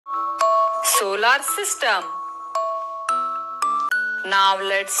solar system. Now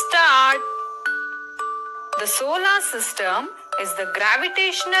let's start. The solar system is the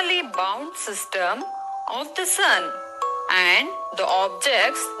gravitationally bound system of the Sun and the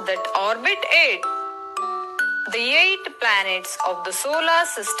objects that orbit it. The 8 planets of the solar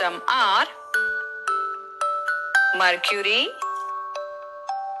system are Mercury,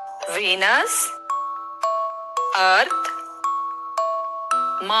 Venus, Earth,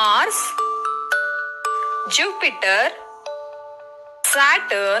 Mars, Jupiter,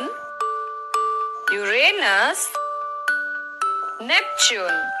 Saturn, Uranus,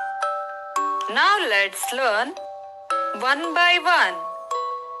 Neptune. Now let's learn one by one.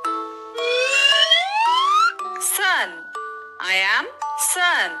 Sun. I am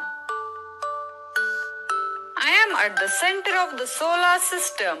Sun. I am at the center of the solar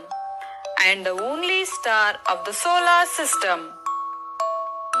system and the only star of the solar system.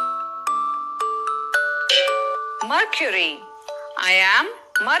 Mercury. I am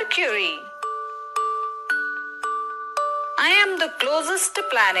Mercury. I am the closest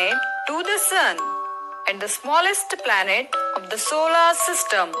planet to the Sun and the smallest planet of the solar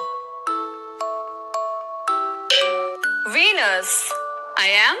system. Venus. I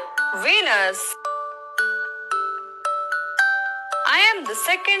am Venus. I am the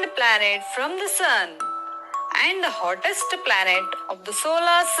second planet from the Sun and the hottest planet of the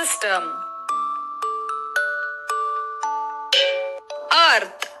solar system.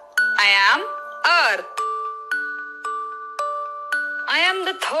 Earth. I am Earth. I am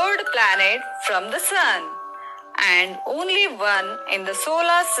the third planet from the Sun and only one in the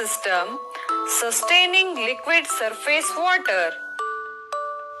solar system sustaining liquid surface water.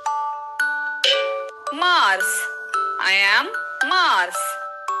 Mars. I am Mars.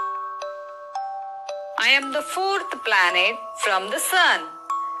 I am the fourth planet from the Sun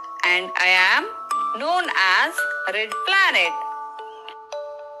and I am known as Red Planet.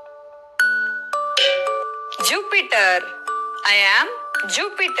 Jupiter. I am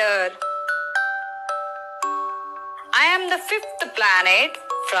Jupiter. I am the fifth planet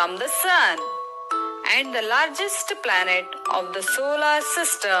from the Sun and the largest planet of the solar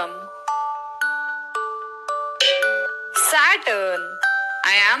system. Saturn.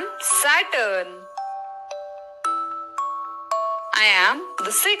 I am Saturn. I am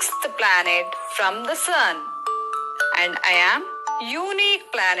the sixth planet from the Sun and I am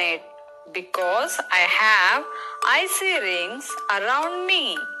unique planet because I have icy rings around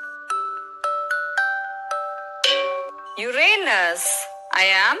me. Uranus. I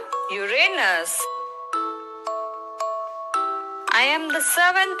am Uranus. I am the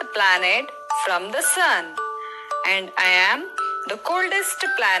seventh planet from the Sun and I am the coldest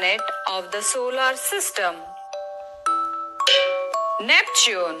planet of the solar system.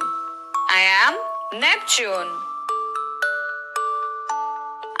 Neptune. I am Neptune.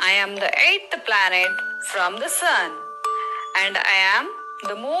 I am the eighth planet from the Sun and I am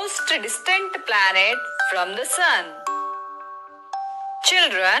the most distant planet from the Sun.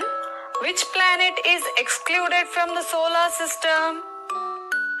 Children, which planet is excluded from the solar system?